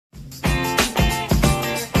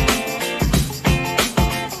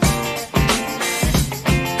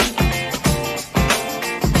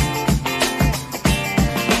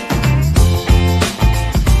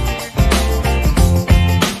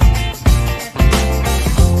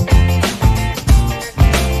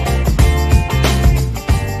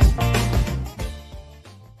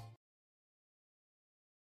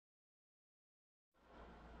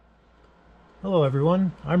Hello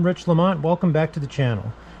everyone, I'm Rich Lamont. Welcome back to the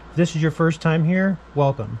channel. If this is your first time here,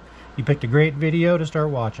 welcome. You picked a great video to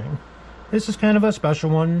start watching. This is kind of a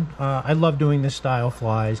special one. I love doing this style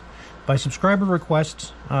flies. By subscriber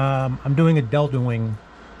request, I'm doing a delta wing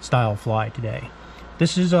style fly today.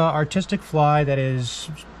 This is an artistic fly that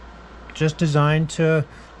is just designed to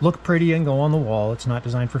look pretty and go on the wall. It's not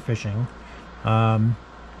designed for fishing. I'm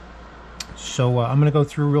going to go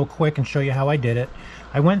through real quick and show you how I did it.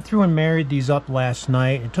 I went through and married these up last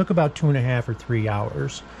night. It took about 2.5 or 3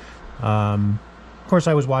 hours. Of course,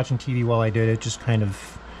 I was watching TV while I did it, just kind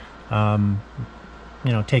of,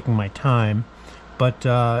 taking my time. But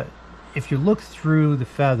if you look through the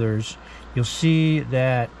feathers, you'll see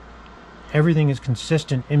that everything is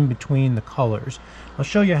consistent in between the colors. I'll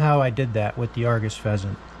show you how I did that with the Argus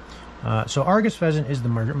pheasant. So Argus pheasant is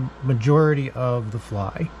the majority of the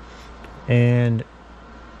fly. And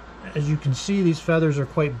as you can see, these feathers are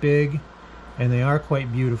quite big and they are quite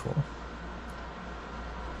beautiful.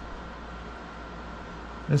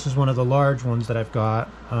 This is one of the large ones that I've got.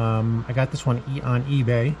 I got this one on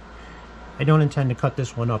eBay. I don't intend to cut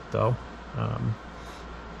this one up though.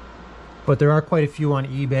 But there are quite a few on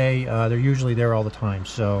eBay. They're usually there all the time.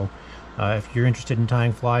 So if you're interested in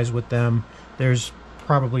tying flies with them, there's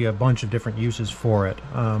probably a bunch of different uses for it.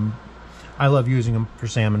 I love using them for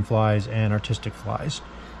salmon flies and artistic flies.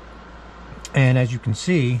 And as you can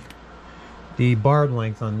see, the barb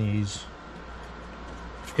length on these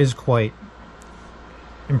is quite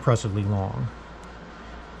impressively long.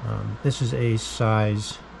 This is a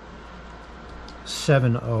size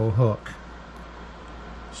 7/0 hook.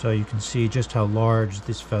 So you can see just how large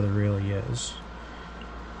this feather really is.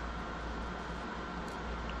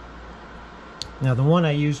 Now the one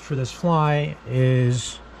I used for this fly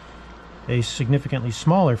is a significantly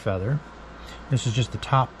smaller feather. This is just the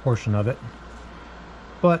top portion of it,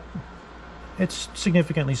 but it's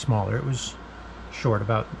significantly smaller. It was short,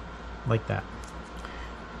 about like that,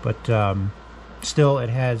 but still it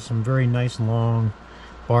has some very nice long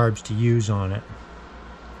barbs to use on it.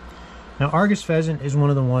 Now Argus pheasant is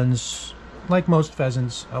one of the ones, like most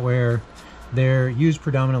pheasants, where they're used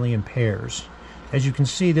predominantly in pairs. As you can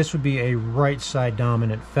see, this would be a right side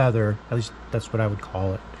dominant feather, at least that's what I would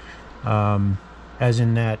call it. As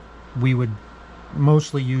in that we would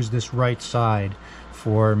mostly use this right side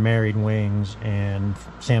for married wings and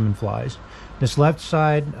salmon flies. This left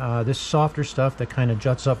side, this softer stuff that kind of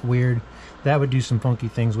juts up weird, that would do some funky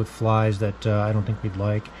things with flies that I don't think we'd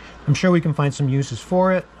like. I'm sure we can find some uses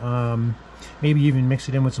for it, maybe even mix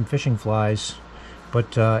it in with some fishing flies.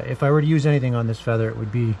 But if I were to use anything on this feather, it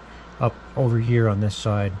would be up over here on this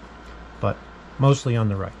side, but mostly on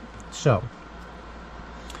the right. So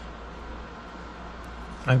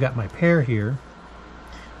I've got my pair here,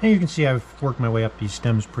 and you can see I've worked my way up these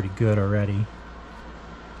stems pretty good already.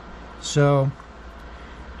 So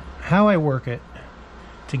how I work it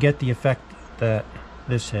to get the effect that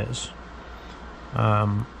this is,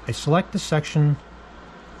 I select the section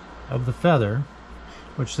of the feather,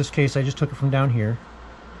 which this case I just took it from down here,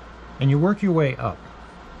 and you work your way up.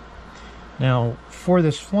 Now for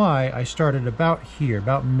this fly, I started about here,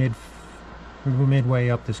 about midway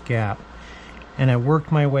up this gap, and I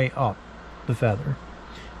worked my way up the feather.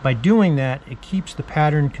 By doing that, it keeps the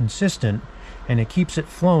pattern consistent and it keeps it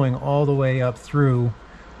flowing all the way up through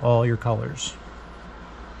all your colors.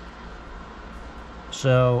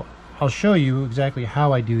 So I'll show you exactly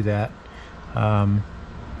how I do that, and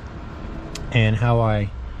how I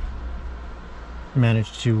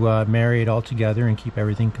manage to marry it all together and keep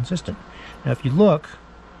everything consistent. Now if you look,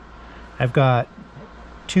 I've got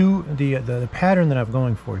the pattern that I'm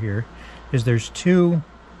going for here is there's 2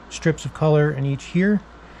 strips of color in each here,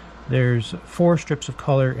 there's 4 strips of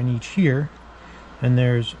color in each here, and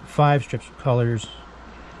there's 5 strips of colors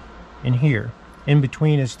in here. In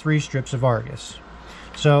between is 3 strips of Argus.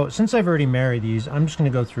 So since I've already married these, I'm just going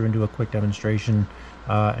to go through and do a quick demonstration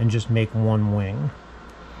and just make one wing.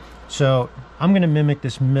 So I'm going to mimic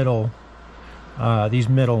this middle, these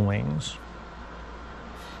middle wings,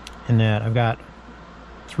 in that I've got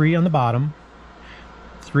 3 on the bottom,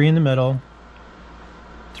 3 in the middle,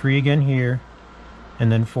 3 again here, and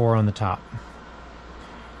then 4 on the top.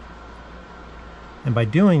 And by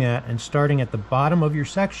doing that and starting at the bottom of your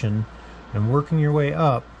section and working your way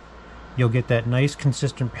up, you'll get that nice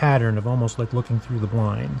consistent pattern of almost like looking through the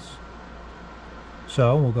blinds.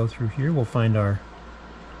 So we'll go through here, we'll find our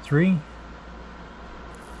 3.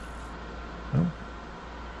 Oh,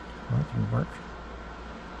 that didn't work.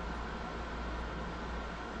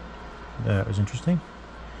 That was interesting.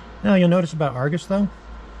 Now you'll notice about Argus though,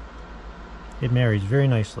 it marries very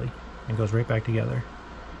nicely and goes right back together.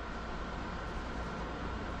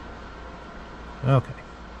 Okay.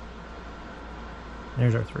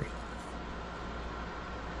 There's our 3.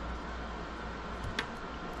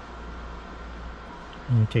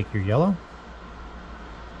 And you take your yellow.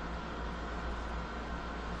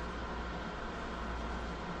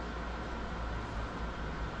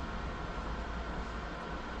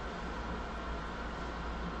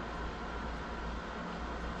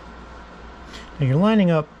 Now you're lining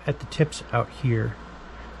up at the tips out here.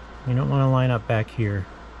 You don't want to line up back here.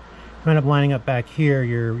 If you end up lining up back here,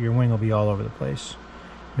 your wing will be all over the place.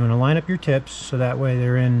 You want to line up your tips so that way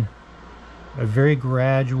they're in a very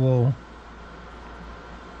gradual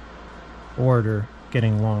order,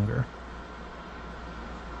 getting longer.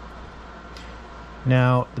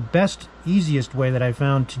 Now, the best, easiest way that I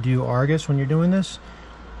found to do Argus when you're doing this,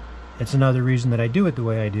 it's another reason that I do it the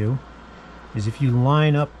way I do, is if you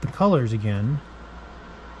line up the colors again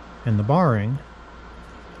and the barring,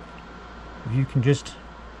 if you can just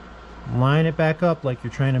line it back up like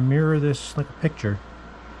you're trying to mirror this like a picture,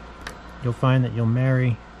 you'll find that you'll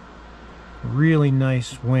marry really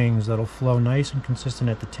nice wings that'll flow nice and consistent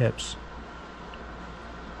at the tips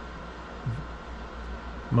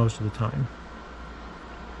most of the time.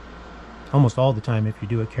 Almost all the time if you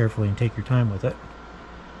do it carefully and take your time with it.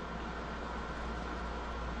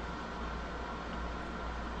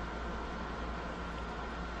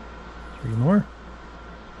 Three more.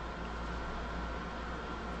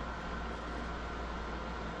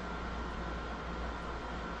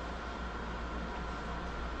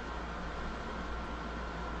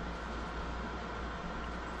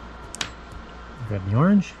 Grab the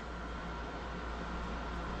orange.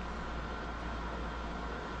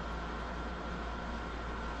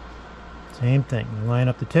 Same thing. You line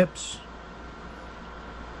up the tips.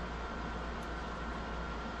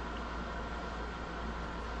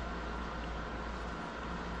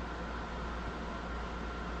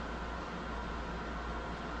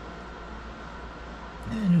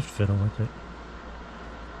 And just fiddle with it.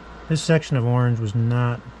 This section of orange was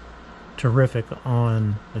not terrific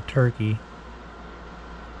on the turkey,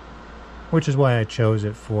 which is why I chose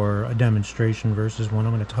it for a demonstration versus one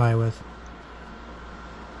I'm going to tie with.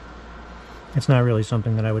 It's not really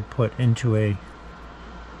something that I would put into a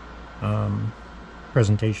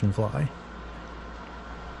presentation fly.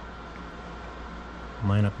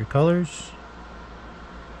 Line up your colors.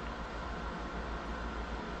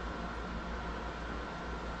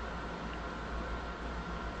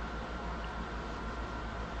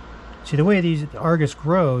 See, the way these Argus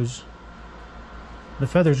grows, the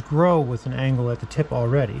feathers grow with an angle at the tip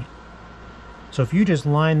already. So if you just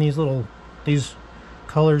line these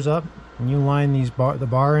colors up, and you line the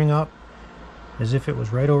barring up as if it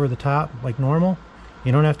was right over the top like normal,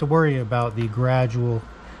 you don't have to worry about the gradual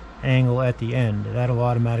angle at the end. That'll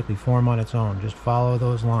automatically form on its own. Just follow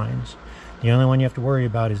those lines. The only one you have to worry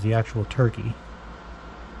about is the actual turkey.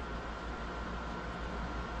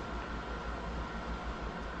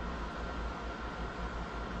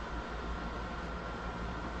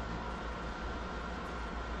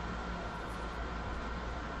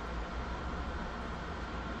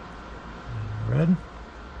 Red.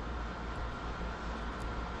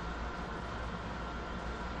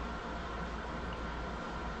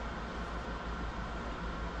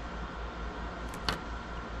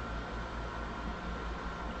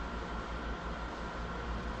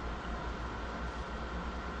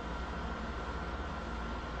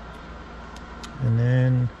 And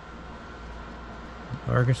then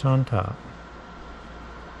Argus on top.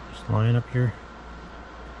 Just line up your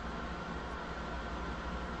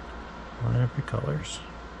colors.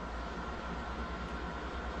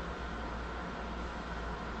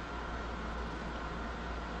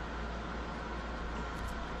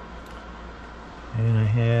 And I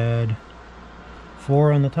had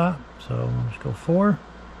 4 on the top, so let's go 4.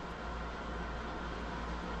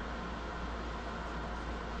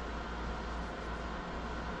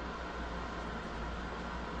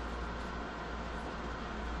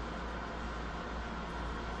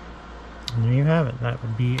 And there you have it. That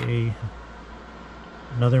would be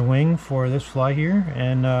another wing for this fly here,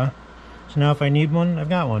 and so now if I need one, I've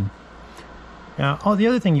got one. Now, the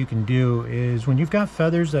other thing you can do is when you've got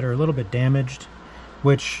feathers that are a little bit damaged,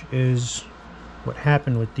 which is what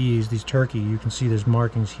happened with these turkey, you can see there's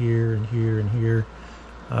markings here and here and here.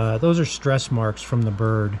 Those are stress marks from the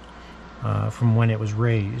bird from when it was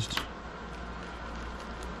raised.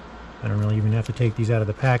 I don't really even have to take these out of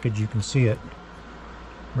the package. You can see it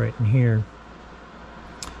right in here.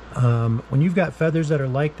 When you've got feathers that are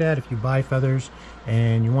like that, if you buy feathers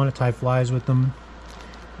and you want to tie flies with them,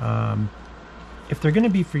 if they're going to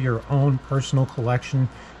be for your own personal collection,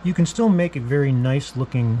 you can still make a very nice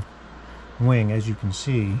looking wing, as you can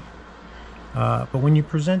see. But when you're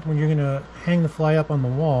going to hang the fly up on the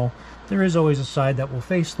wall, there is always a side that will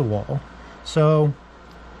face the wall. So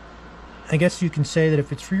I guess you can say that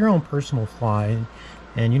if it's for your own personal fly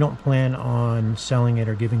and you don't plan on selling it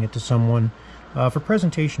or giving it to someone, for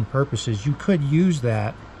presentation purposes, you could use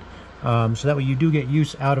that. So that way you do get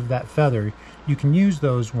use out of that feather. You can use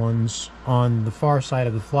those ones on the far side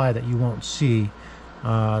of the fly that you won't see.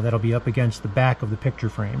 That'll be up against the back of the picture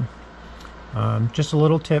frame. Just a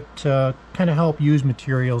little tip to kind of help use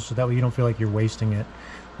materials so that way you don't feel like you're wasting it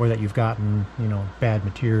or that you've gotten, you know, bad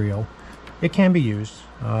material. It can be used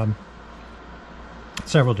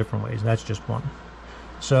several different ways. That's just one.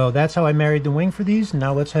 So that's how I married the wing for these.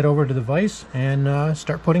 Now let's head over to the vise and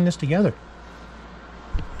start putting this together.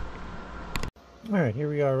 Alright, here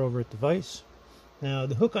we are over at the vise. Now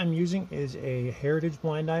the hook I'm using is a Heritage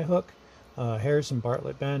blind eye hook, Harrison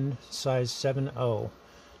Bartlett bend, size 7/0.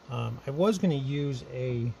 I was going to use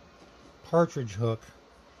a partridge hook,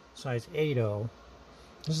 size 8/0.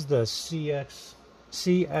 This is the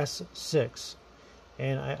CS6,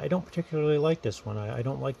 and I don't particularly like this one. I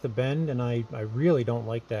don't like the bend, and I really don't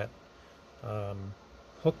like that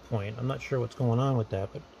hook point. I'm not sure what's going on with that,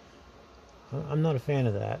 but I'm not a fan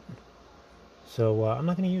of that. So I'm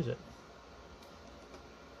not going to use it.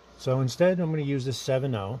 So instead, I'm going to use this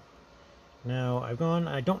 7/0. Now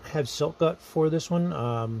I don't have silk gut for this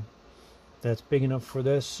one. That's big enough for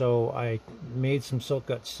this, so I made some silk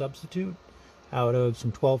gut substitute out of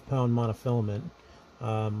some 12-pound monofilament.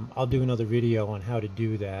 I'll do another video on how to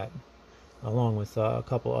do that, along with a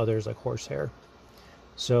couple others like horsehair.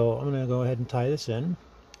 So I'm going to go ahead and tie this in.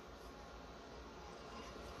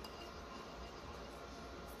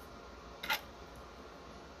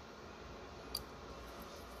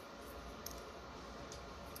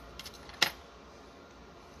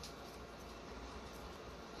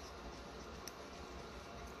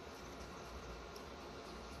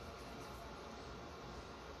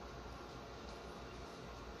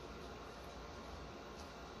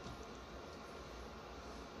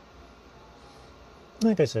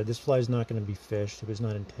 Like I said, this fly is not going to be fished. It was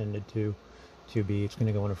not intended to be. It's going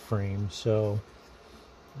to go in a frame, so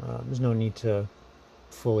there's no need to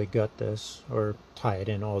fully gut this or tie it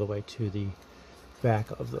in all the way to the back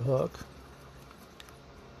of the hook.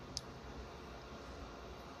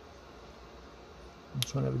 I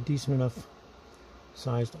just want to have a decent enough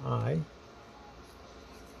sized eye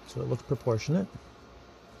so it looks proportionate.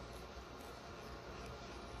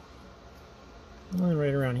 And then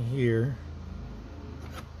right around here,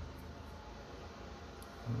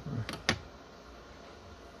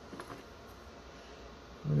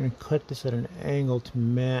 we're going to cut this at an angle to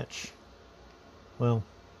match, well,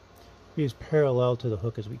 be as parallel to the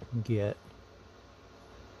hook as we can get,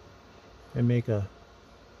 and make a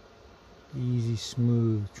easy,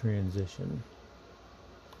 smooth transition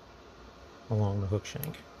along the hook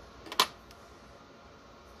shank.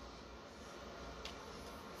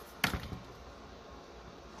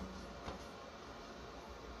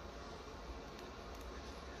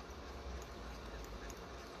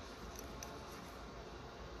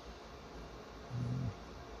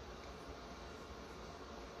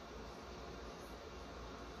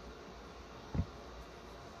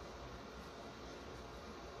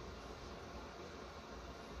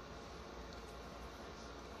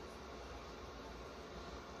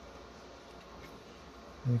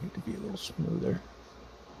 Make it to be a little smoother.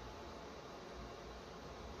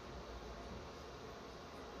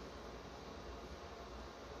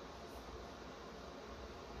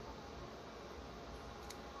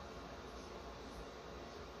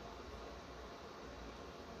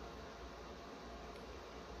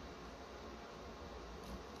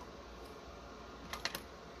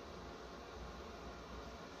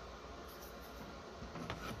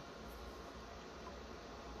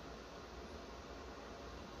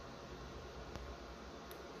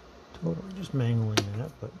 Totally just mangling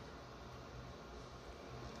it, but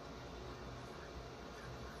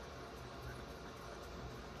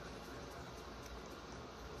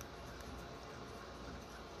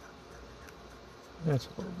that's a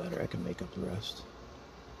little better. I can make up the rest.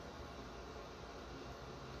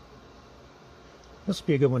 This would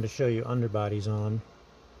be a good one to show you underbodies on.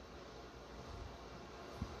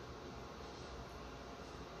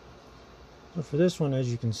 So for this one,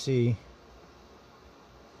 as you can see,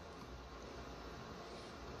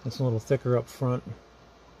 it's a little thicker up front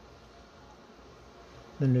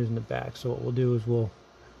than it is in the back. So what we'll do is we'll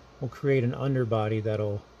create an underbody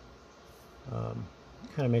that'll kind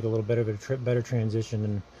of make a little bit of a better transition,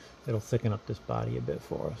 and it'll thicken up this body a bit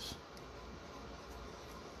for us.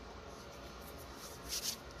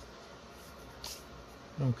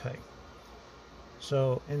 Okay,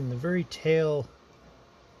 so in the very tail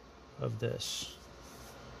of this,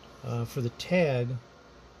 for the tag,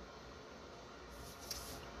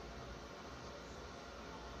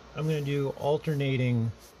 I'm going to do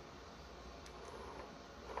alternating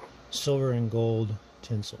silver and gold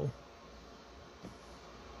tinsel.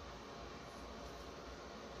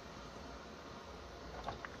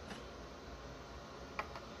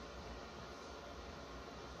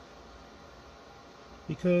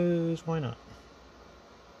 Because why not?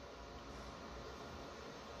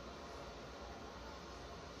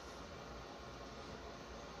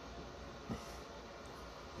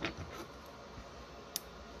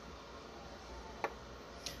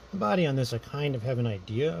 The body on this, I kind of have an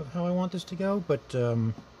idea of how I want this to go, but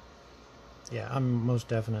yeah, I'm most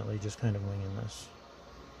definitely just kind of winging this.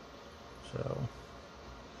 So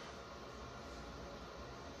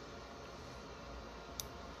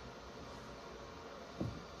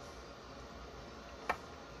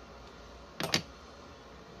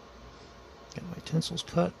get my tinsels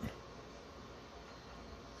cut.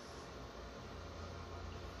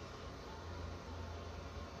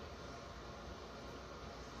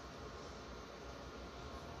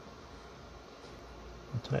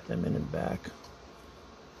 Tie them in and back.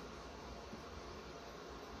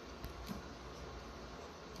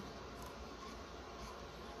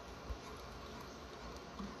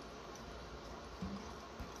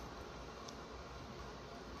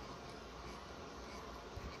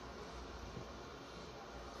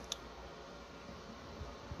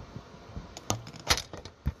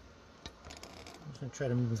 I'm just going to try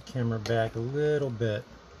to move the camera back a little bit.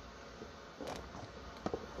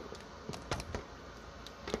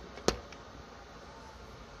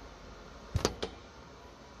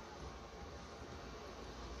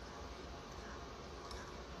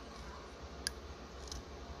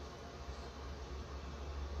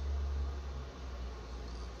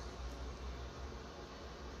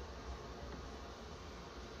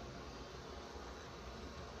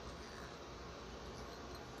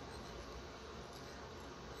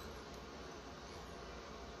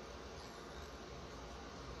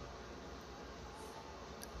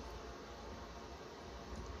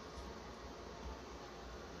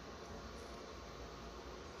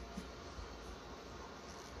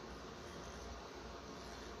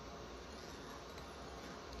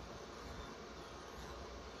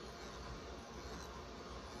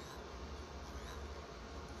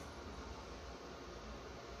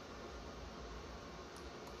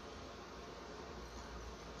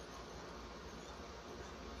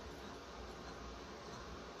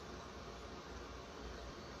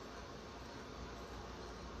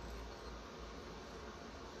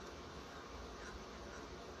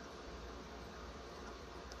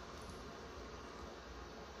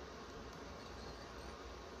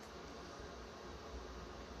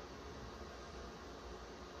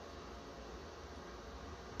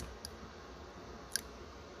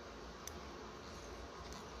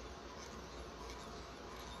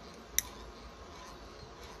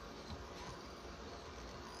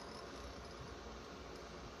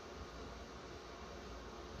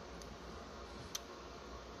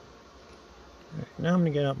 Now I'm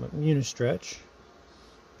going to get out my Uni-Stretch,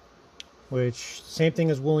 which same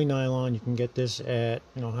thing as woolly nylon. You can get this at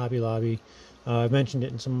Hobby Lobby. I've mentioned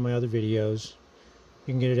it in some of my other videos.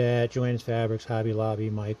 You can get it at Joann's Fabrics, Hobby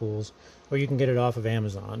Lobby, Michael's, or you can get it off of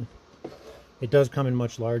Amazon. It does come in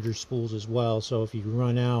much larger spools as well, so if you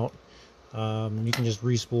run out, you can just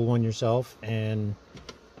re-spool one yourself, and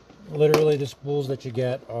literally the spools that you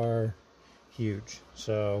get are huge.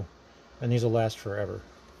 So, and these will last forever.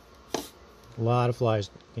 A lot of flies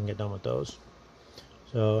can get done with those.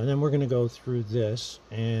 So, and then we're going to go through this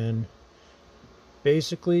and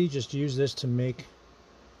basically just use this to make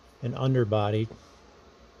an underbody,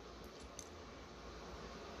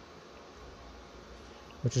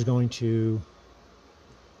 which is going to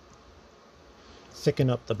thicken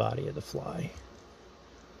up the body of the fly.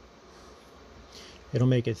 It'll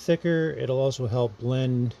make it thicker. It'll also help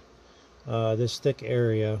blend this thick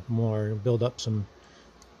area more, build up some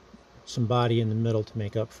body in the middle to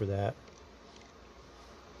make up for that.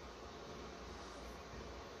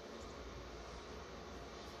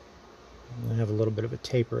 I have a little bit of a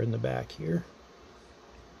taper in the back here.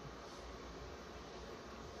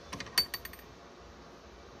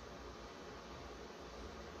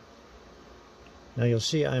 Now you'll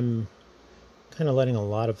see I'm kind of letting a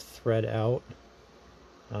lot of thread out.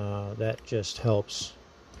 That just helps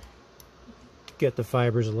get the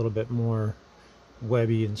fibers a little bit more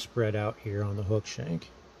webby and spread out here on the hook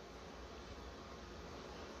shank.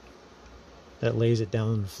 That lays it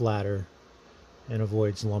down flatter and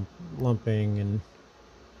avoids lumping and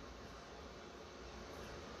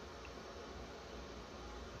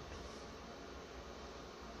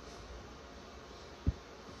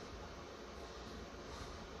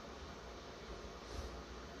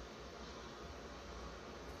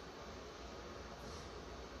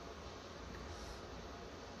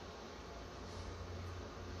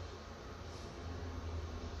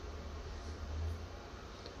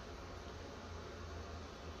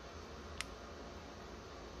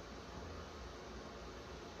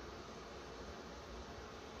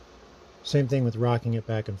same thing with rocking it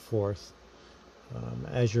back and forth.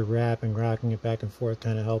 As you're wrapping, rocking it back and forth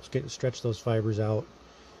kind of helps stretch those fibers out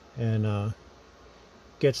and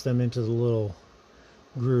gets them into the little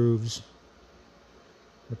grooves,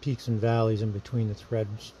 the peaks and valleys in between the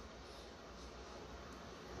threads.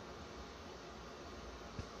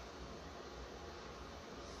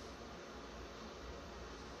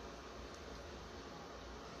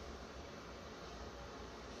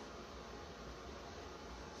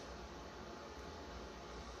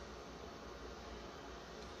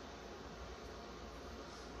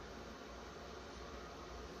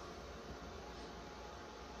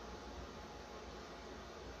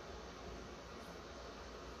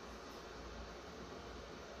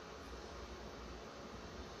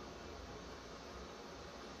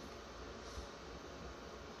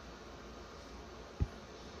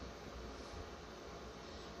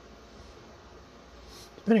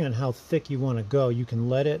 Depending on how thick you want to go, you can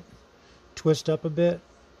let it twist up a bit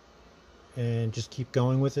and just keep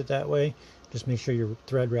going with it that way. Just make sure your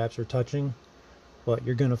thread wraps are touching, but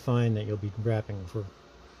you're going to find that you'll be wrapping for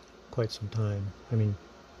quite some time. I mean,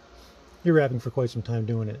 you're wrapping for quite some time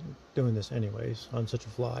doing this anyways on such a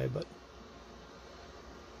fly, but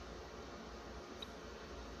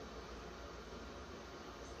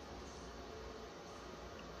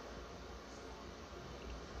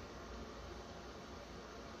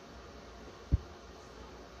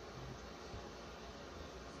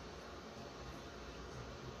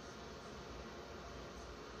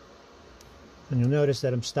and you'll notice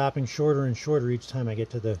that I'm stopping shorter and shorter each time I get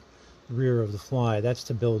to the rear of the fly. That's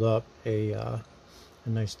to build up a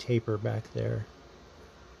nice taper back there.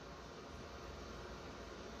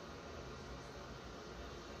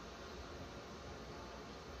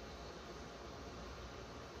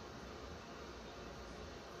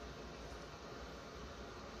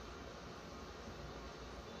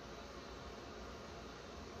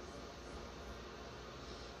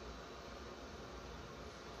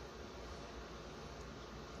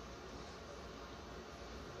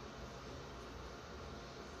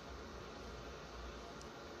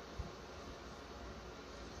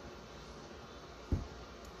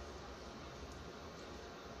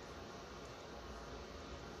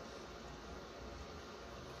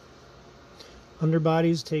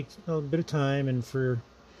 Underbodies take a bit of time, and for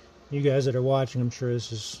you guys that are watching, I'm sure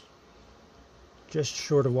this is just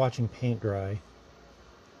short of watching paint dry.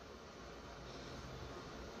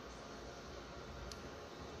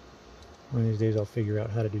 One of these days I'll figure out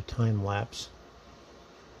how to do time lapse.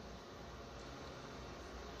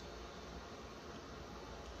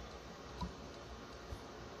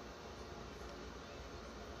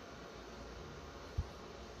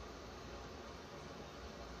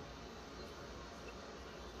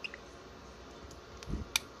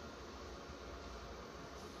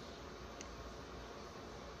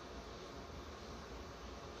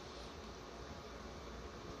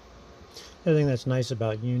 The other thing that's nice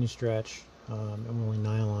about Uni-Stretch and Woolly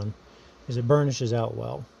Nylon is it burnishes out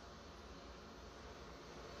well.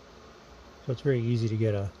 So it's very easy to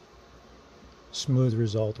get a smooth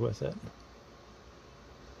result with it.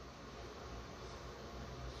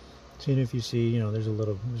 So even if you see, you know, there's a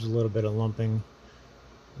little bit of lumping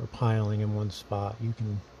or piling in one spot, you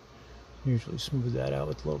can usually smooth that out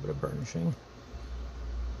with a little bit of burnishing.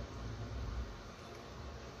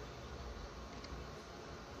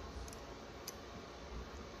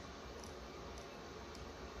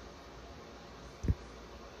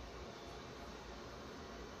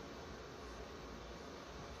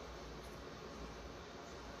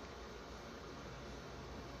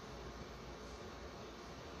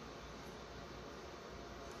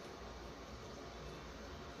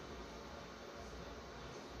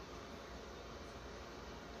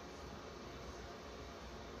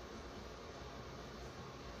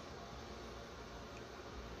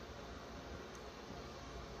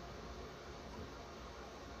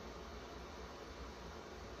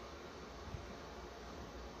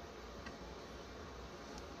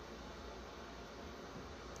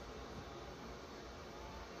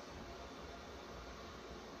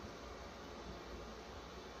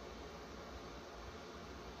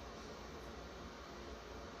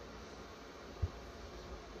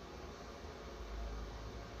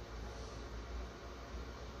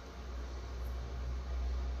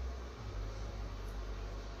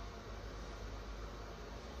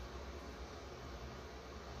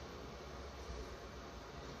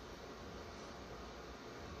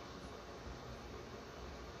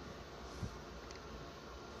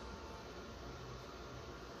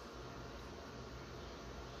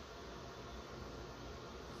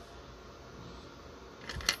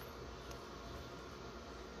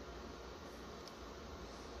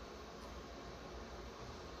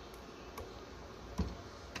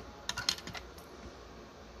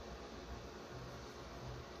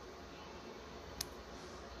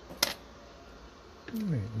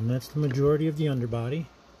 Alright, and that's the majority of the underbody.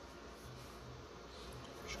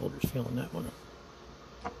 Shoulder's feeling that one.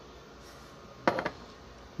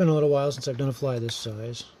 Been a little while since I've done a fly this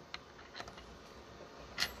size.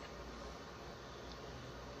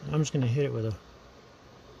 I'm just going to hit it with a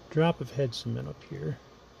drop of head cement up here.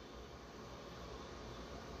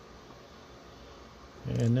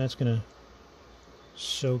 And that's going to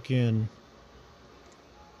soak in,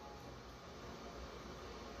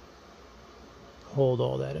 hold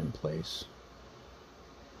all that in place.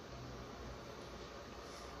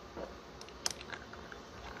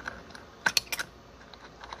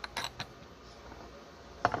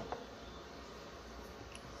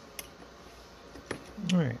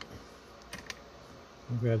 Alright,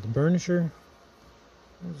 grab the burnisher.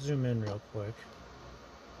 Let's zoom in real quick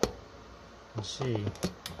and see.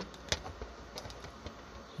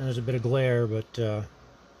 There's a bit of glare, but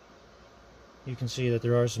you can see that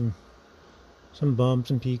there are some bumps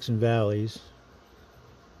and peaks and valleys.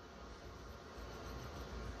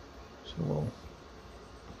 So we'll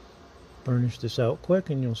burnish this out quick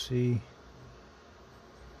and you'll see.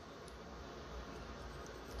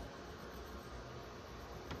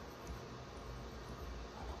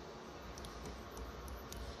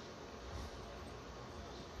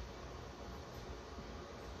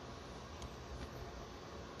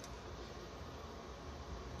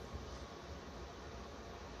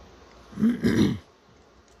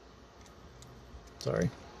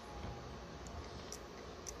 Sorry.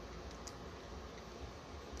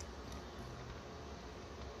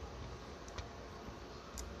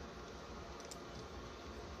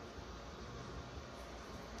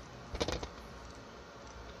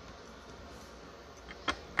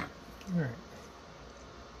 All right.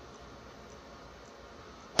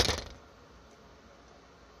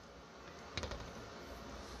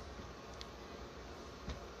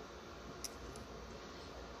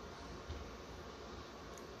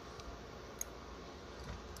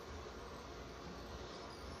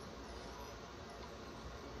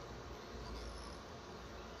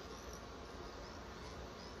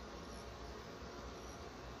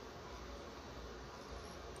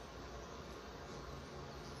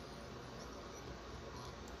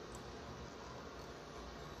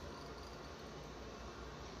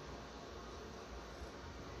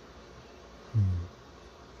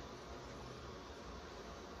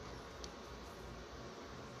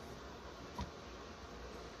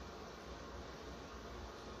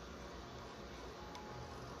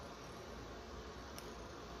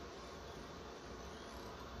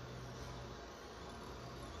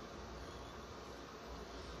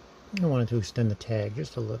 I wanted to extend the tag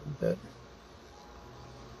just a little bit.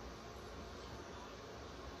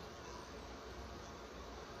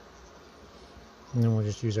 And then we'll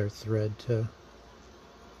just use our thread to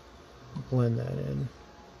blend that in.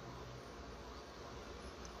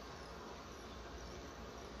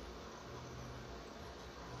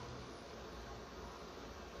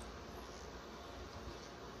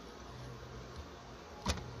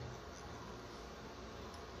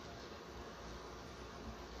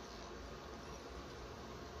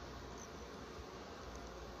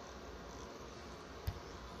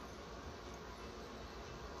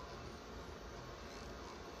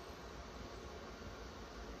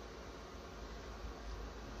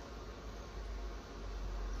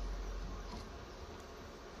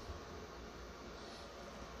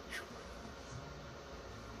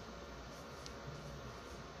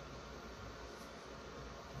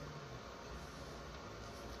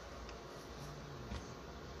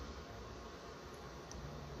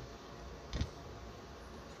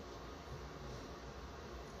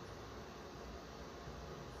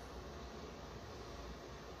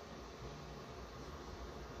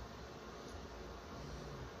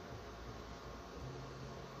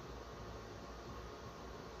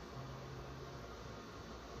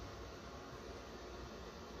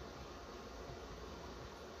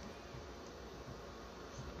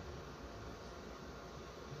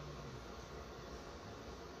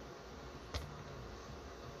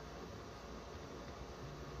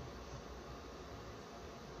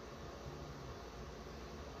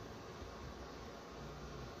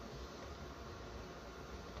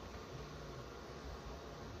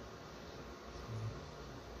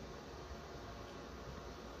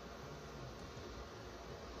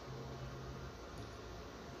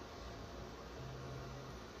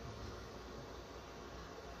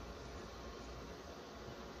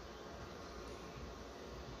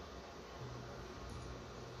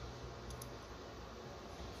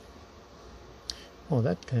 Oh,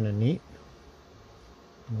 that's kind of neat.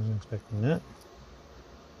 I wasn't expecting that.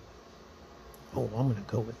 Oh, I'm going to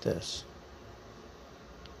go with this.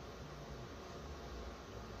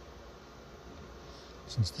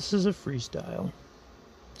 since this is a freestyle,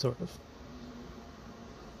 sort of.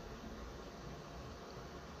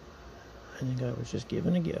 I think I was just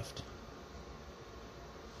given a gift.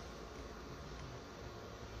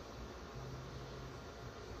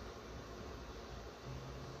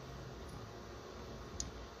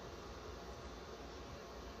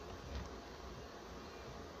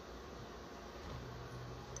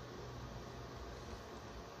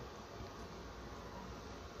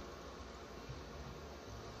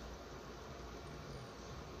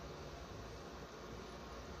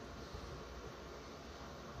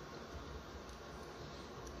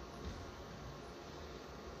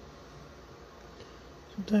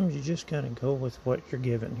 Sometimes you just gotta go with what you're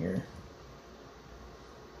given here.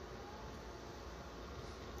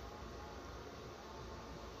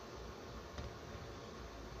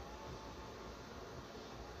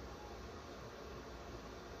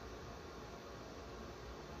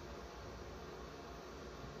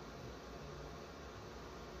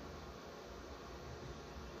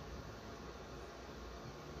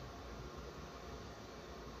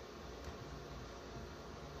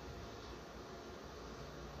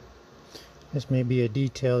 This may be a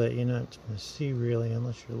detail that you're not going to see really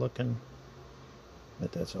unless you're looking,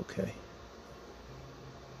 but that's okay.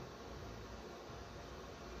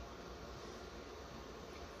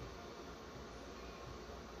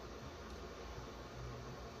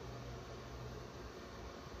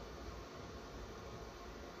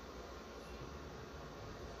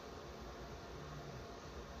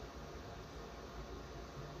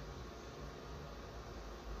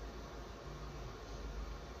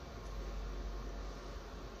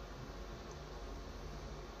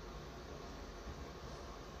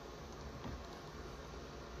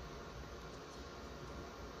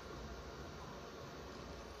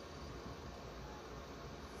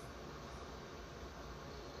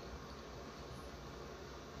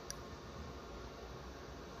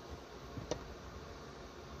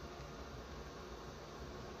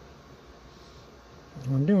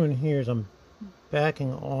 What I'm doing here is I'm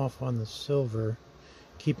backing off on the silver,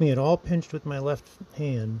 keeping it all pinched with my left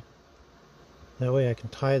hand. That way I can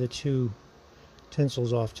tie the two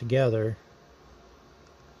tinsels off together,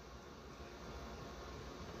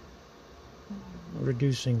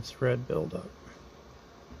 reducing thread buildup.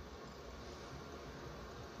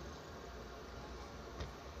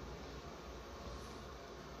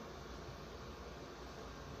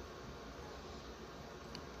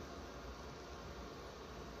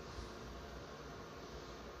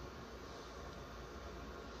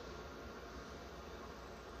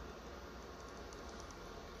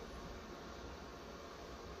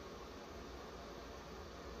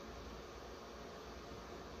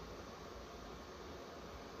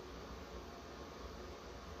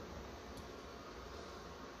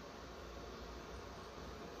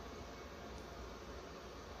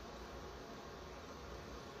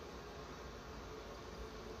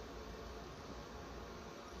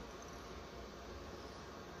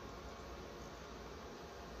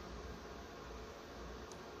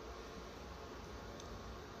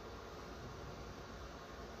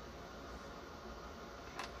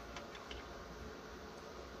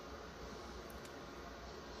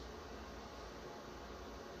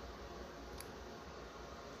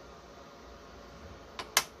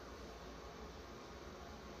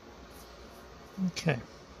 Okay, I'm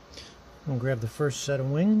going to grab the first set of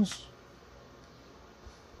wings.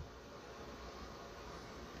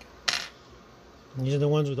 These are the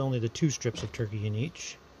ones with only the 2 strips of turkey in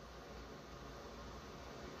each.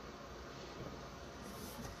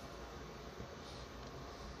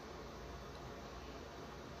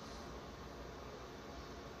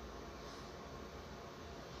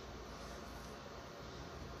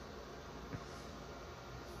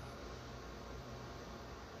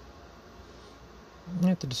 I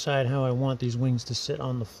have to decide how I want these wings to sit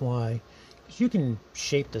on the fly, because you can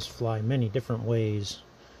shape this fly many different ways.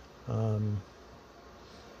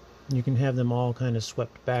 You can have them all kind of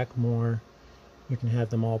swept back more. You can have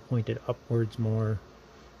them all pointed upwards more.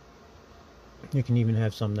 You can even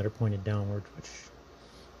have some that are pointed downwards, which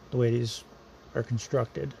the way these are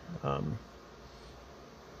constructed,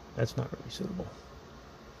 that's not really suitable.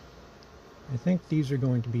 I think these are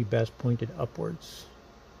going to be best pointed upwards.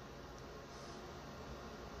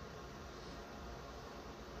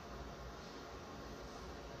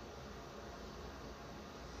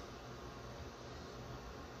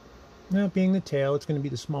 Now, being the tail, it's going to be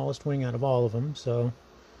the smallest wing out of all of them, so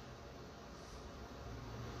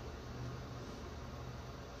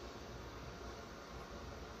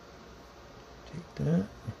take that.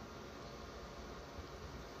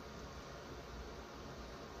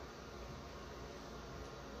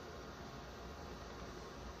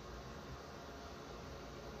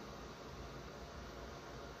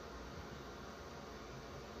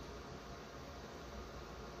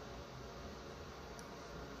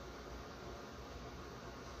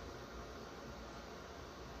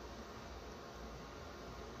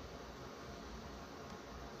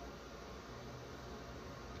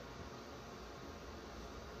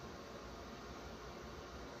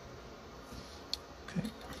 Okay.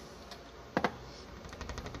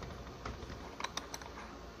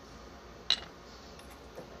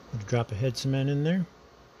 Drop a head cement in there.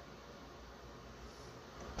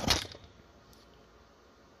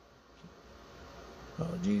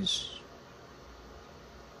 Apologies.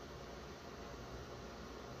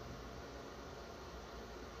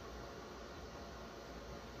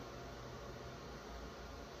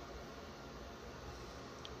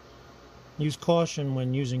 Use caution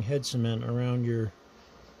when using head cement around your,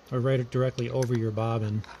 or right directly over your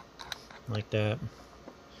bobbin, like that.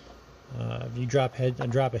 If you drop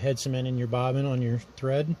a head cement in your bobbin on your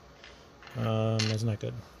thread, that's not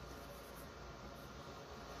good.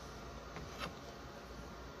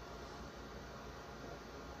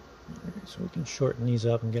 Alright, so we can shorten these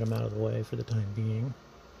up and get them out of the way for the time being.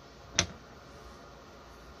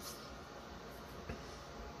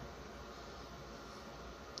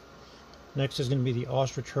 Next is going to be the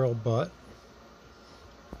ostrich herl butt.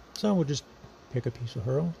 So we'll just pick a piece of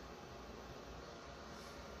herl.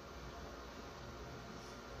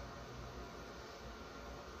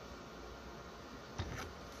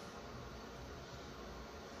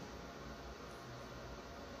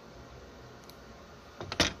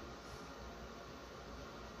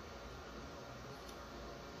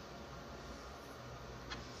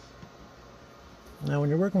 Now when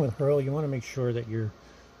you're working with herl, you want to make sure that your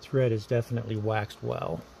thread is definitely waxed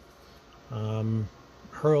well.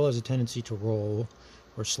 Herl has a tendency to roll,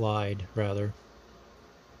 or slide rather.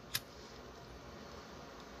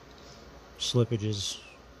 Slippage is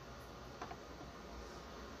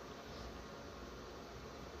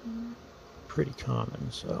pretty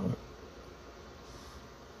common, so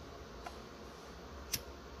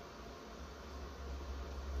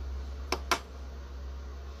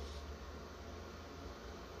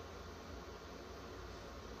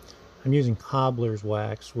I'm using cobbler's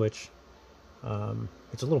wax, which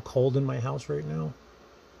it's a little cold in my house right now.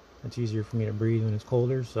 It's easier for me to breathe when it's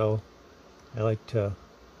colder, so I like to,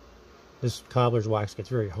 this cobbler's wax gets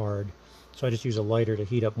very hard, so I just use a lighter to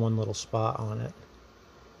heat up one little spot on it.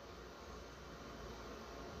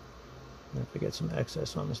 And if I get some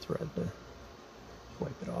excess on this thread, to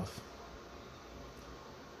wipe it off.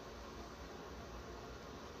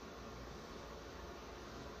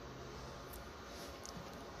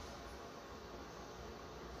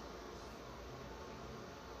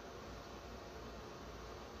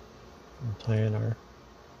 Tie in our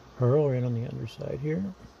herl right on the underside here.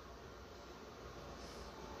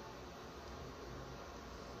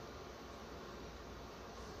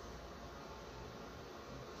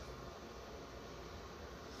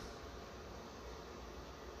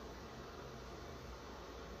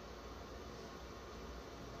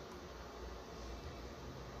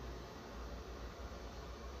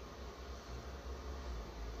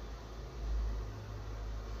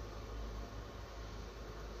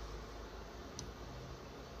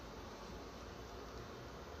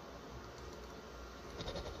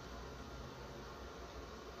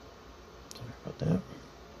 About that.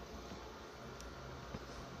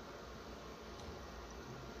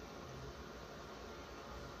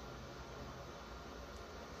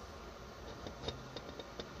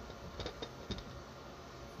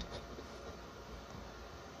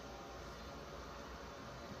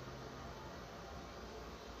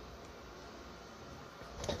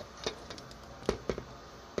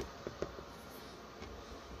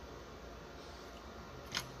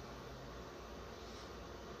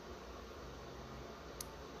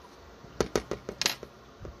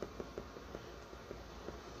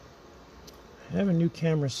 I have a new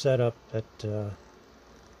camera set up that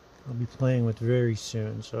I'll be playing with very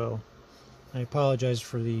soon, so I apologize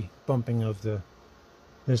for the bumping of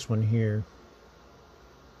this one here.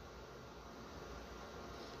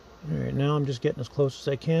 Alright, now I'm just getting as close as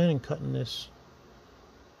I can and cutting the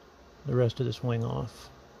rest of this wing off.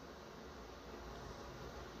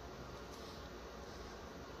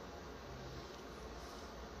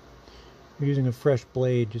 If you're using a fresh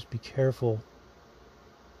blade, just be careful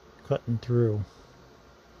cutting through.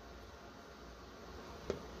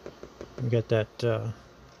 You got that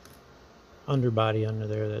underbody under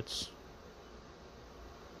there that's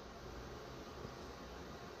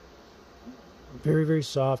very, very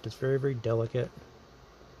soft. It's very, very delicate.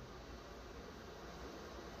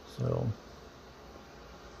 So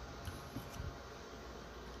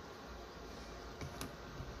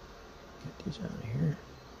get these out of here.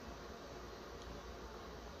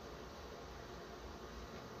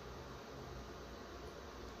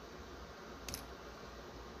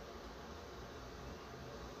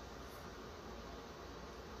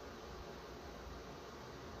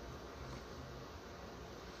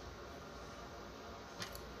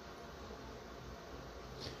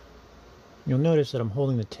 You'll notice that I'm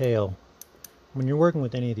holding the tail. When you're working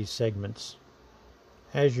with any of these segments,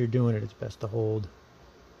 as you're doing it, it's best to hold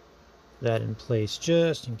that in place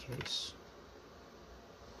just in case.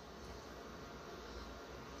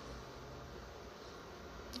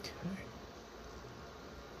 Okay.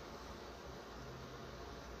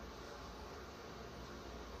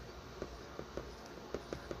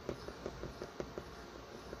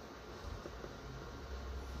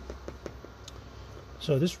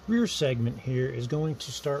 So this rear segment here is going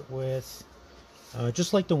to start with,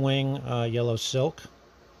 just like the wing, yellow silk.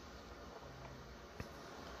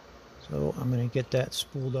 So I'm going to get that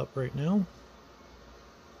spooled up right now.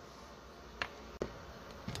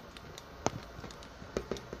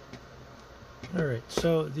 Alright,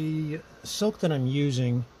 so the silk that I'm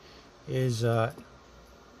using is what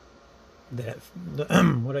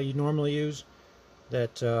I normally use,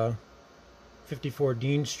 that 54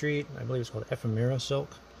 Dean Street, I believe it's called Ephemera silk.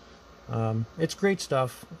 It's great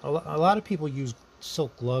stuff. A lot of people use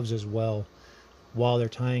silk gloves as well while they're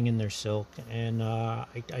tying in their silk, and I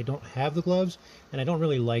don't have the gloves, and I don't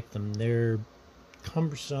really like them. They're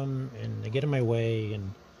cumbersome and they get in my way,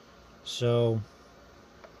 and so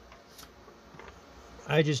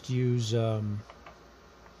I just use I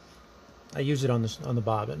use it on the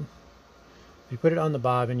bobbin. If you put it on the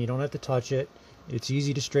bobbin, you don't have to touch it. It's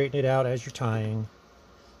easy to straighten it out as you're tying.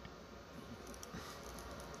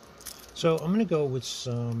 So I'm going to go with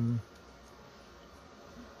some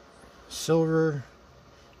silver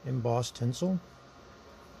embossed tinsel,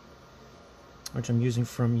 which I'm using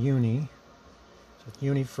from Uni. So it's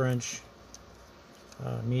Uni-French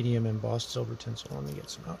medium embossed silver tinsel. Let me get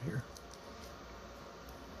some out here.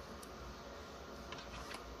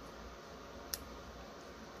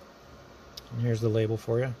 And here's the label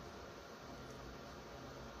for you.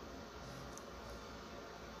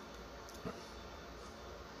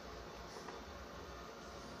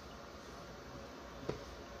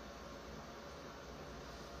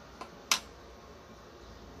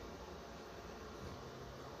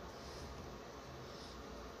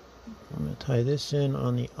 I'm going to tie this in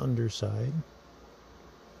on the underside.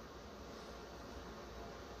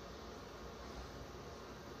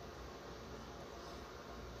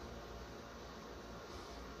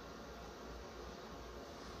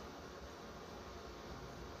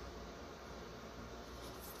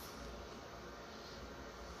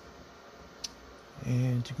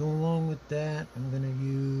 And to go along with that, I'm going to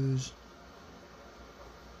use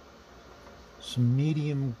some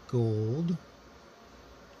medium gold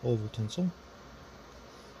oval tinsel.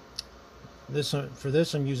 For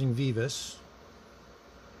this I'm using Veevus.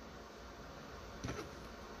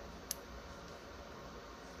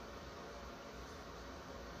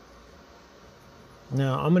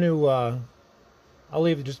 Now I'm going to I'll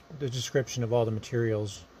leave the description of all the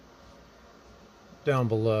materials down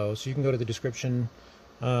below, so you can go to the description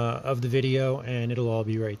of the video and it'll all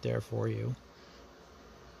be right there for you.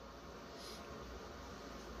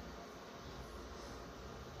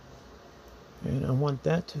 And I want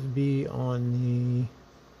that to be on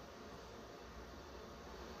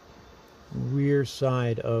the rear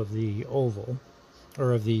side of the oval,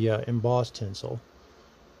 or of the embossed tinsel.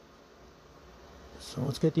 So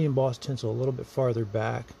let's get the embossed tinsel a little bit farther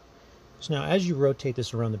back. So now as you rotate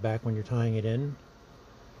this around the back when you're tying it in,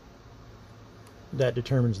 that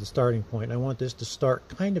determines the starting point. I want this to start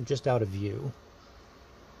kind of just out of view.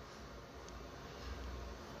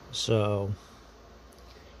 So,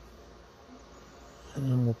 and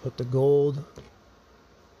then we'll put the gold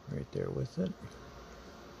right there with it.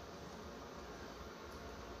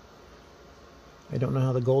 I don't know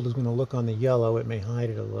how the gold is going to look on the yellow. It may hide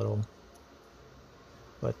it a little,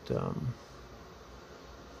 but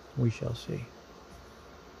we shall see.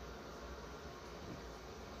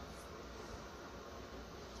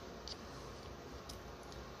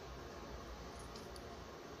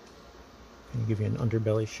 I'll give you an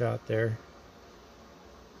underbelly shot there.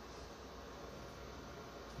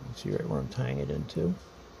 You can see right where I'm tying it into.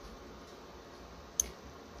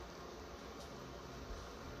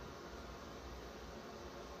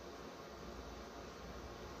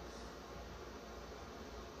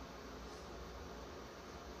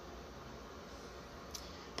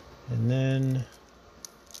 And then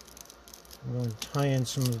I'm going to tie in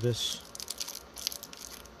some of this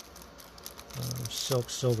silk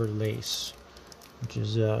silver lace, which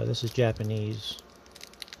is this is Japanese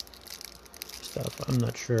stuff. I'm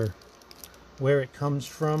not sure where it comes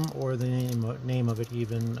from or the name of it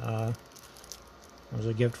even. It was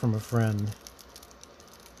a gift from a friend.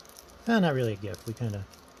 Not really a gift. We kind of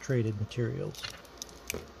traded materials.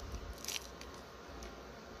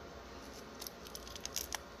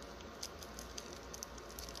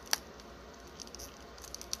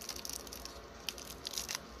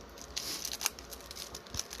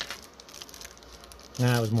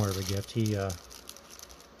 Nah, it was more of a gift. He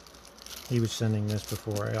was sending this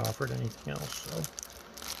before I offered anything else, so.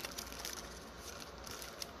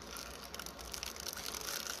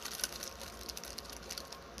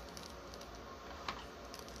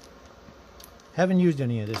 Haven't used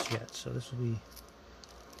any of this yet, so this will be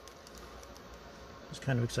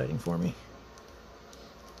kind of exciting for me.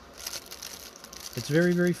 It's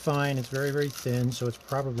very, very fine. It's very, very thin, so it's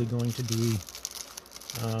probably going to be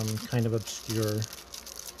kind of obscure,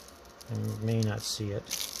 and you may not see it.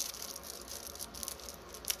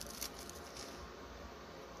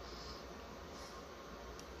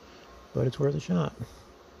 But it's worth a shot.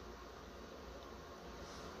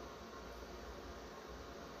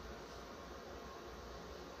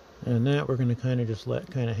 And that we're going to kind of just let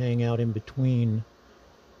kind of hang out in between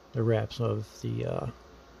the wraps of the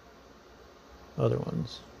other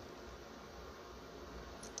ones.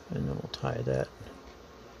 And then we'll tie that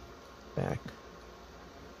back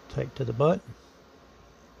tight to the butt.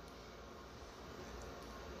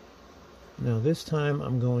 Now this time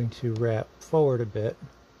I'm going to wrap forward a bit.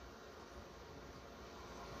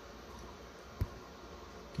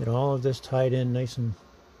 Get all of this tied in nice and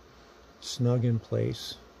snug in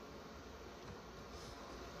place.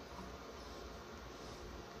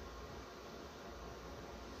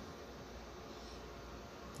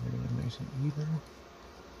 Nice and even.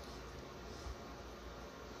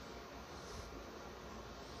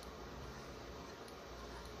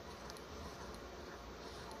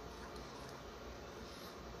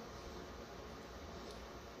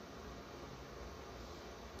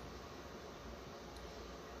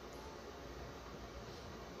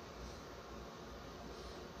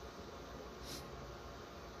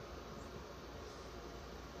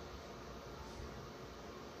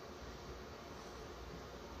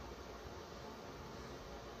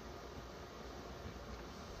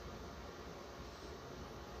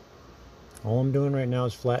 All I'm doing right now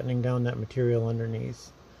is flattening down that material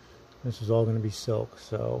underneath. This is all going to be silk,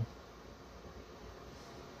 so.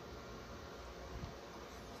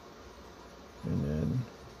 And then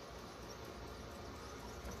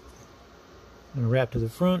I'm going to wrap to the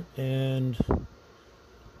front and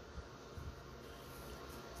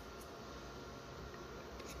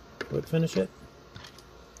finish it.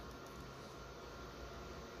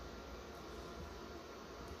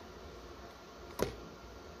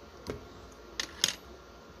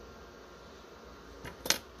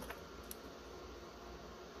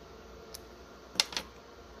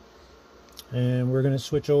 And we're going to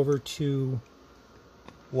switch over to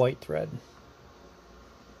white thread.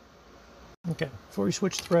 Okay, before we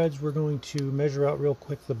switch threads, we're going to measure out real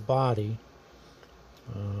quick the body,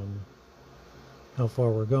 how far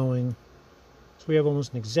we're going. So we have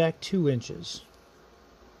almost an exact 2 inches.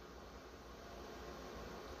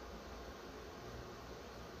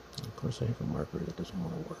 And of course I have a marker that doesn't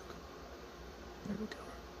want to work. There we go.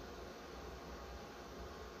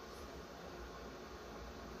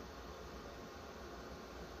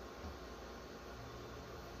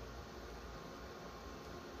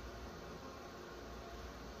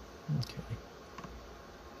 Okay.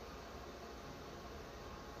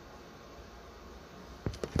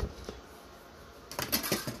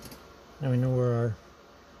 Now we know where our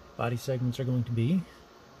body segments are going to be.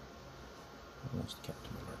 Almost kept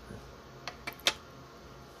my marker.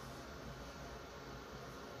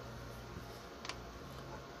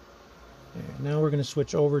 Okay, now we're going to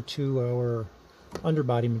switch over to our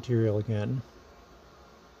underbody material again.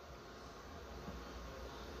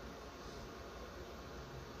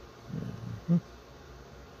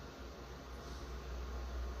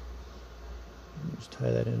 Just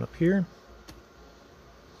tie that in up here.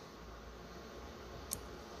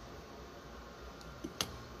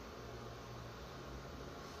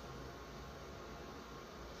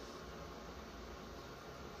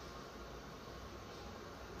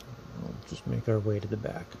 We'll just make our way to the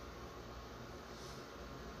back.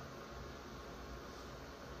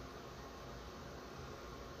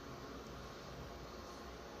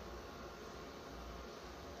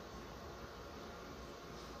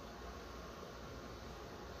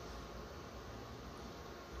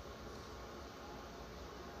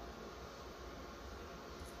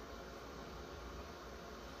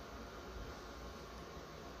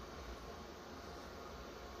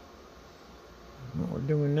 What we're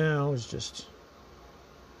doing now is just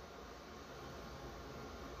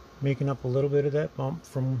making up a little bit of that bump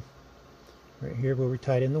from right here where we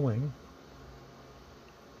tied in the wing,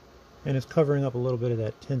 and it's covering up a little bit of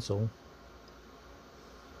that tinsel,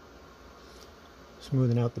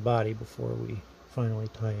 smoothing out the body before we finally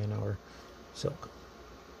tie in our silk.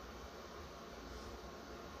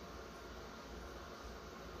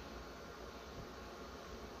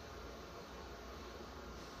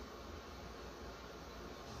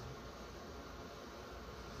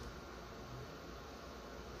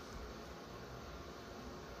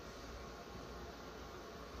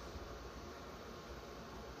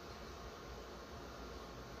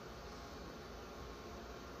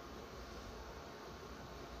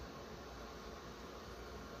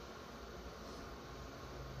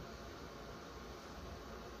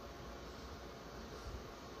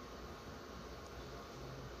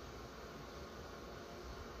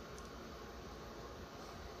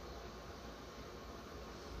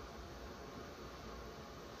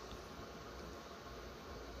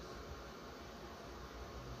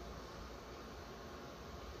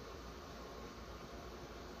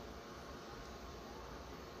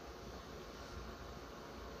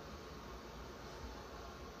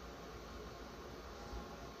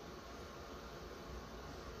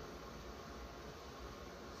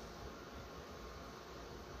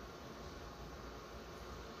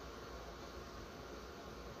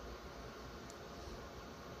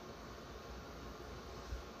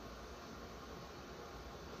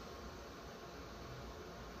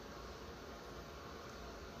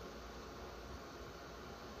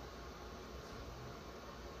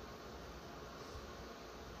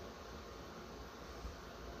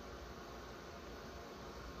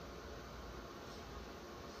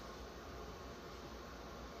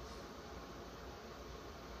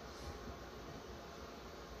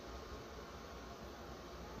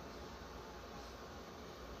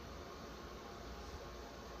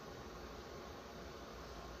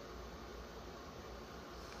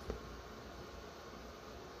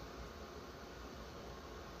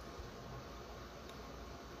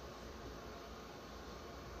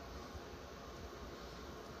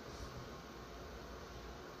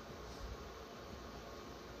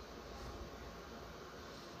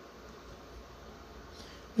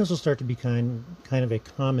 This will start to be kind of a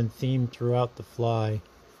common theme throughout the fly,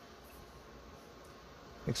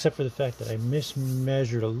 except for the fact that I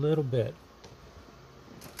mismeasured a little bit.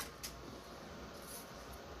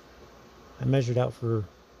 I measured out for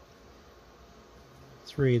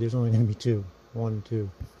 3. There's only going to be 2. 1, 2.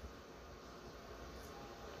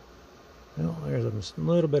 Well, there's a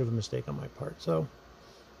little bit of a mistake on my part, so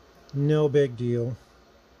no big deal.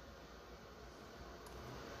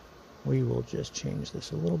 We will just change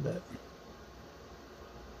this a little bit.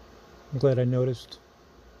 I'm glad I noticed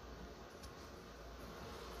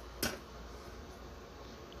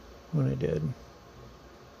when I did.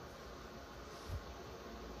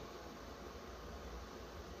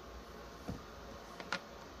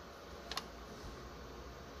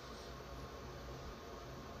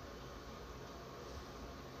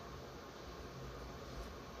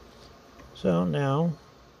 So now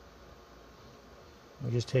we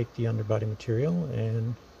just take the underbody material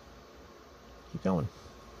and keep going.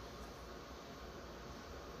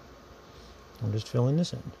 I'm just filling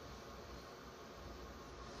this in.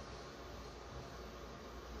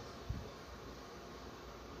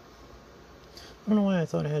 I don't know why I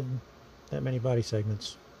thought I had that many body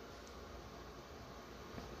segments.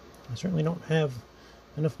 I certainly don't have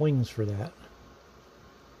enough wings for that.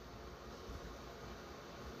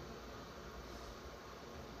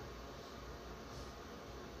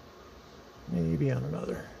 Maybe on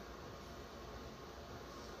another.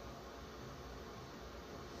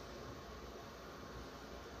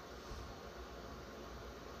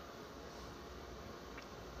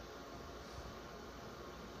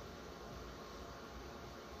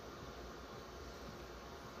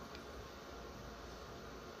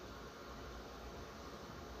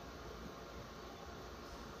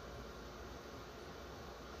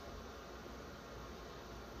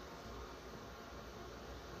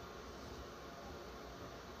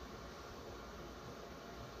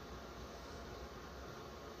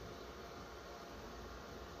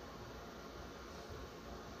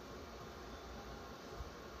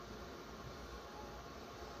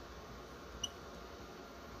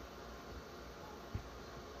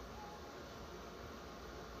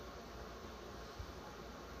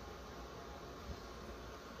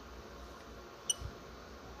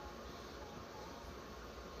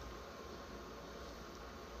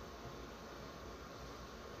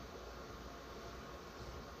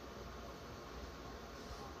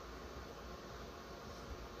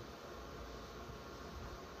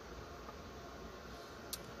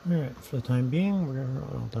 Alright, for the time being, we're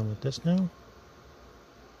all done with this now.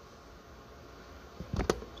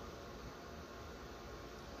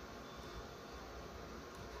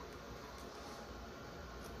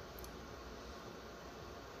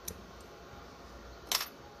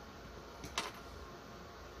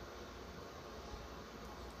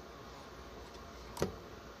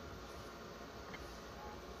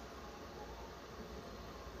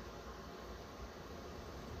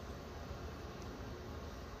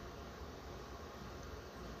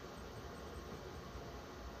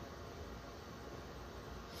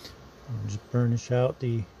 Just burnish out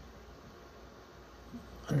the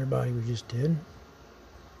underbody we just did.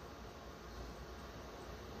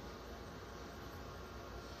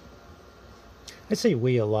 I say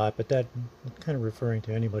we a lot, but that I'm kind of referring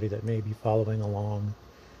to anybody that may be following along.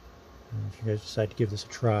 And if you guys decide to give this a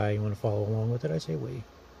try, you want to follow along with it, I say we,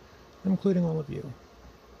 including all of you.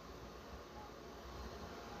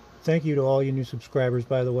 Thank you to all you new subscribers,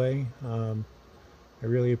 by the way. I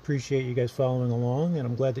really appreciate you guys following along, and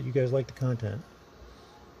I'm glad that you guys like the content.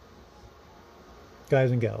 Guys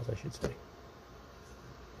and gals, I should say.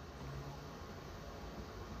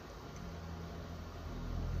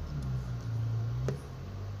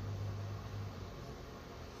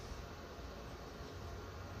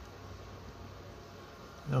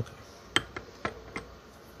 Okay.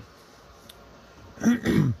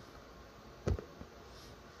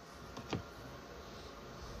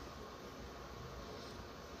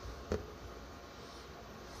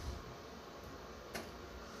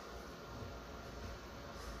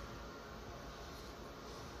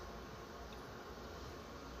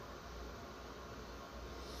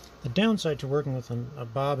 The downside to working with a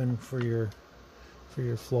bobbin for your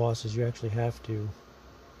floss is you actually have to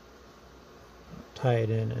tie it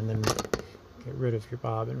in and then get rid of your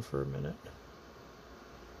bobbin for a minute.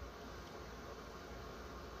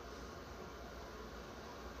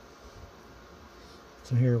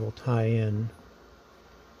 So here we'll tie in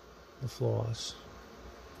the floss,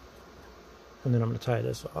 and then I'm going to tie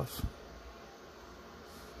this off.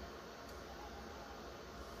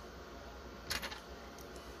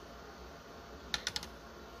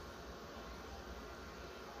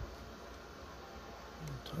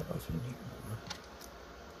 tie off in here.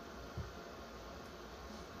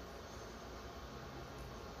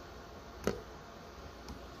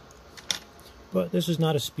 But this is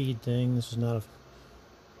not a speed thing. This is not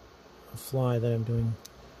a fly that I'm doing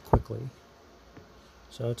quickly.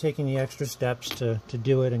 So taking the extra steps to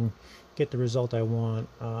do it and get the result I want,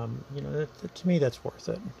 you know, to me that's worth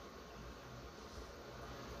it.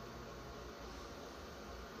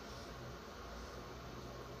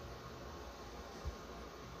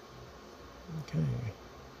 Okay.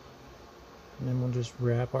 And then we'll just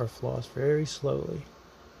wrap our floss very slowly.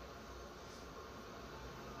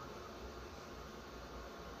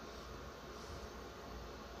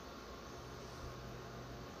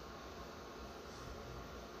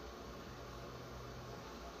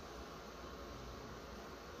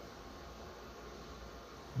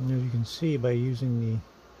 And as you can see, by using the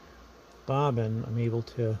bobbin, I'm able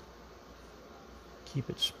to keep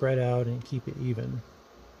it spread out and keep it even.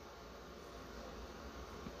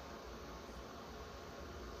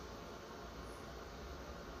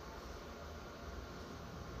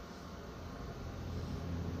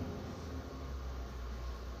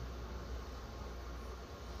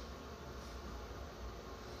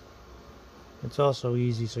 It's also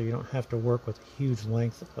easy so you don't have to work with a huge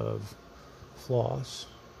length of floss.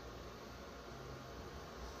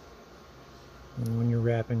 And when you're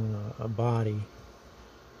wrapping a body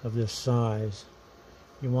of this size,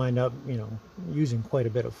 you wind up, you know, using quite a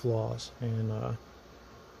bit of floss, and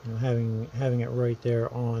you know, having it right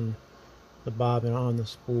there on the bobbin, on the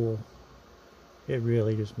spool, it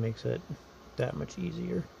really just makes it that much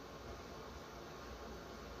easier.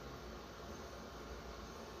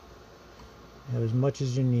 You have as much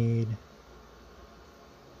as you need.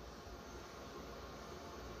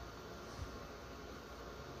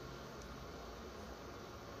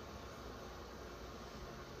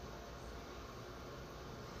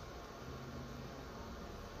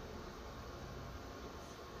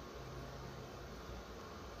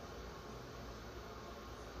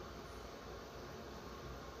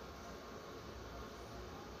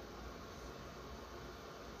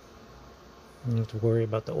 You don't have to worry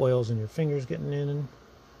about the oils in your fingers getting in. You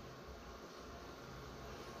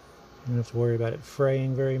don't have to worry about it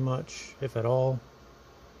fraying very much, if at all.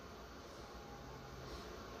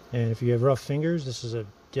 And if you have rough fingers, this is a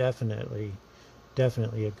definitely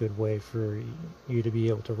a good way for you to be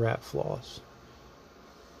able to wrap floss.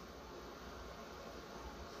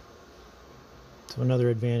 So another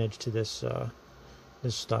advantage to this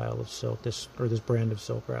this style of silk, this brand of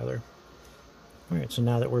silk rather. All right, so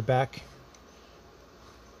now that we're back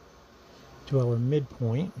to our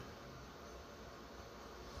midpoint,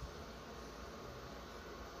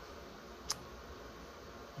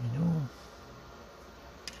 you know,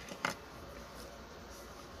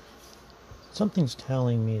 something's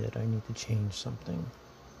telling me that I need to change something.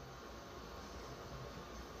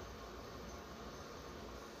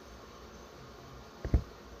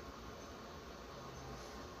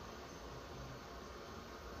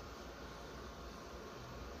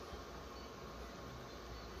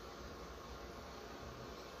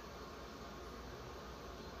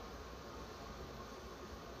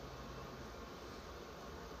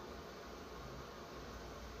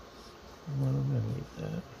 Well, I'm going to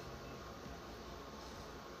leave that.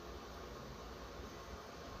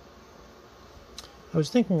 I was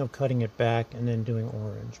thinking of cutting it back and then doing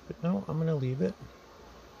orange, but no, I'm going to leave it.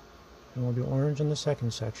 And we'll do orange in the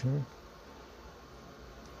second section.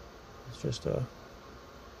 It's just a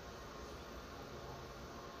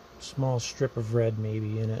small strip of red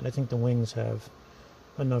maybe in it. I think the wings have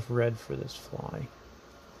enough red for this fly.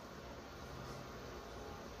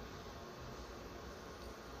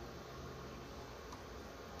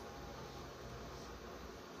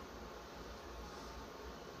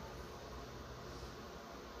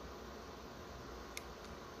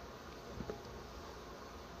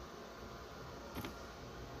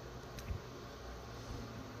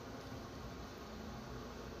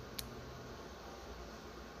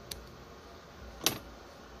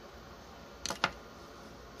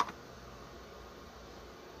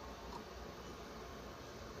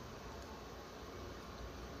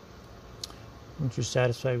 Once you're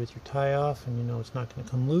satisfied with your tie off and you know it's not going to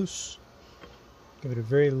come loose, give it a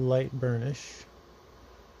very light burnish,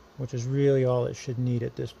 which is really all it should need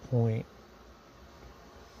at this point.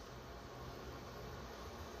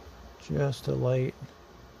 Just a light,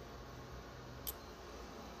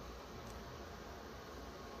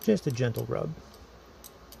 just a gentle rub.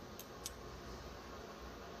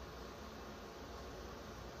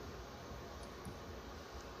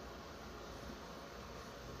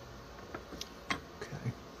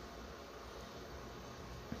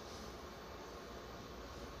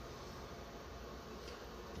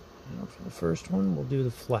 the first one, we'll do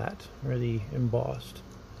the flat, or the embossed.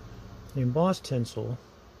 The embossed tinsel,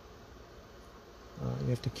 you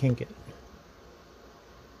have to kink it.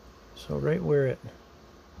 So right where it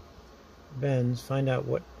bends, find out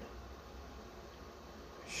what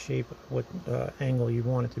shape, what angle you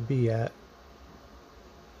want it to be at,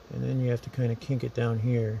 and then you have to kind of kink it down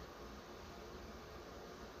here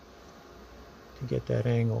to get that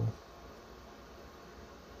angle.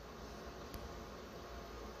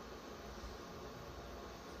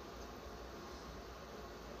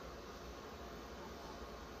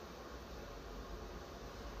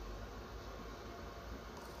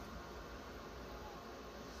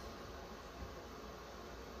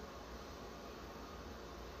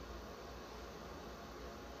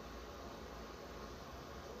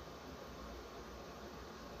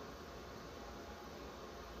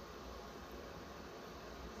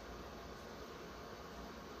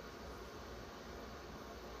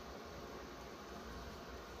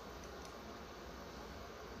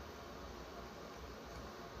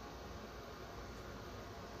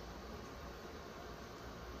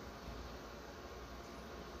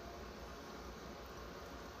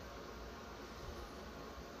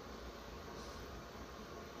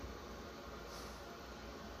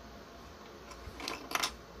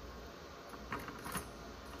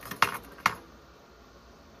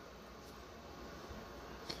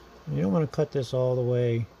 You don't want to cut this all the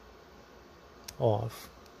way off.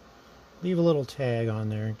 Leave a little tag on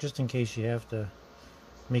there just in case you have to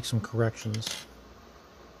make some corrections.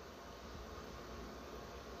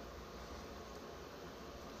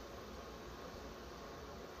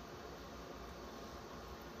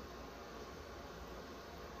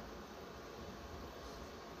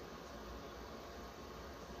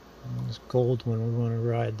 And this gold one, we want to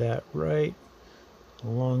ride that right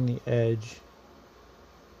along the edge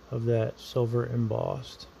of that silver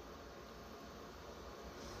embossed.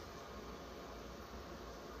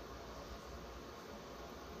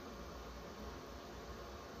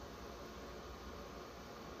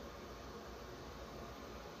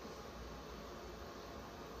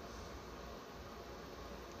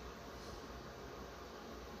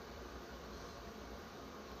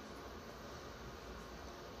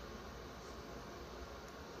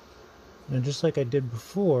 Now, just like I did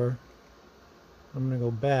before, I'm going to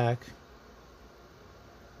go back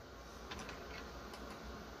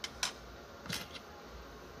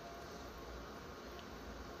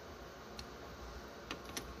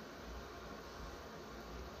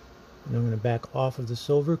and I'm going to back off of the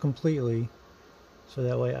silver completely so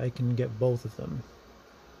that way I can get both of them.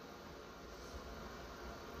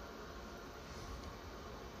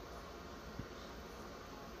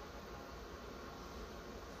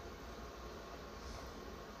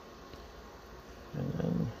 And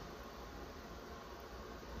then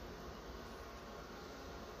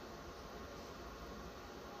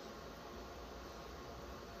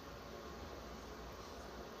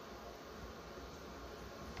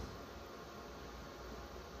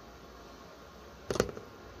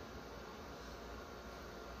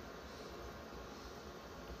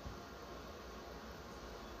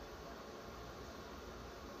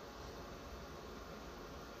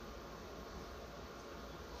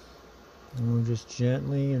we're just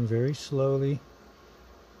gently and very slowly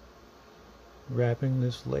wrapping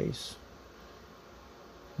this lace,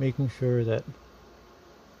 making sure that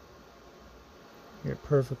you're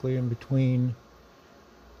perfectly in between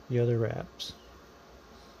the other wraps.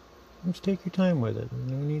 Just take your time with it,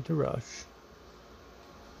 no need to rush.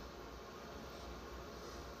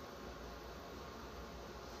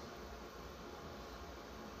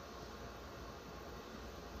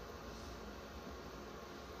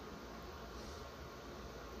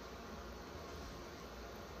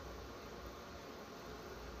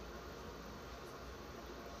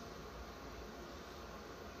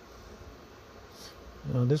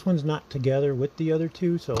 Now this one's not together with the other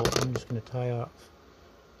two, so I'm just going to tie off,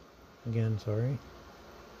 again, sorry,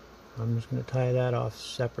 I'm just going to tie that off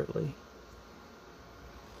separately.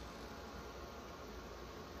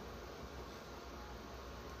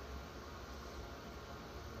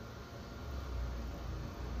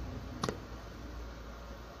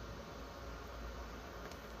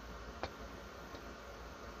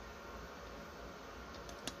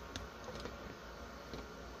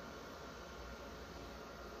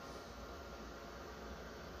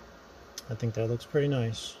 I think that looks pretty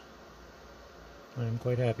nice. I'm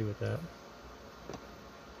quite happy with that.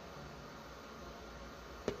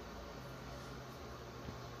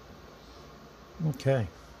 Okay.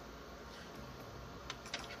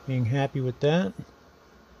 Being happy with that,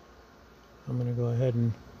 I'm going to go ahead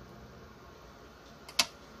and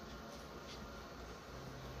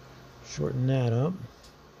Shorten that up.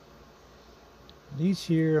 These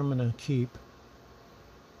here I'm going to keep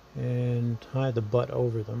and tie the butt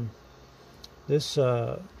over them. This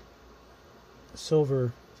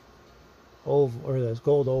silver oval, or this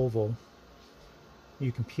gold oval,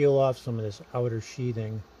 you can peel off some of this outer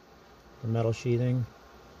sheathing, the metal sheathing,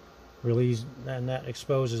 release, and that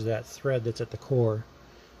exposes that thread that's at the core.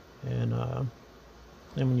 And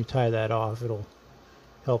then when you tie that off, it'll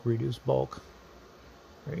help reduce bulk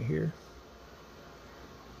right here.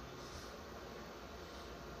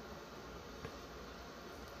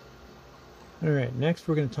 Alright, next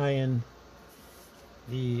we're going to tie in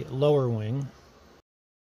the lower wing.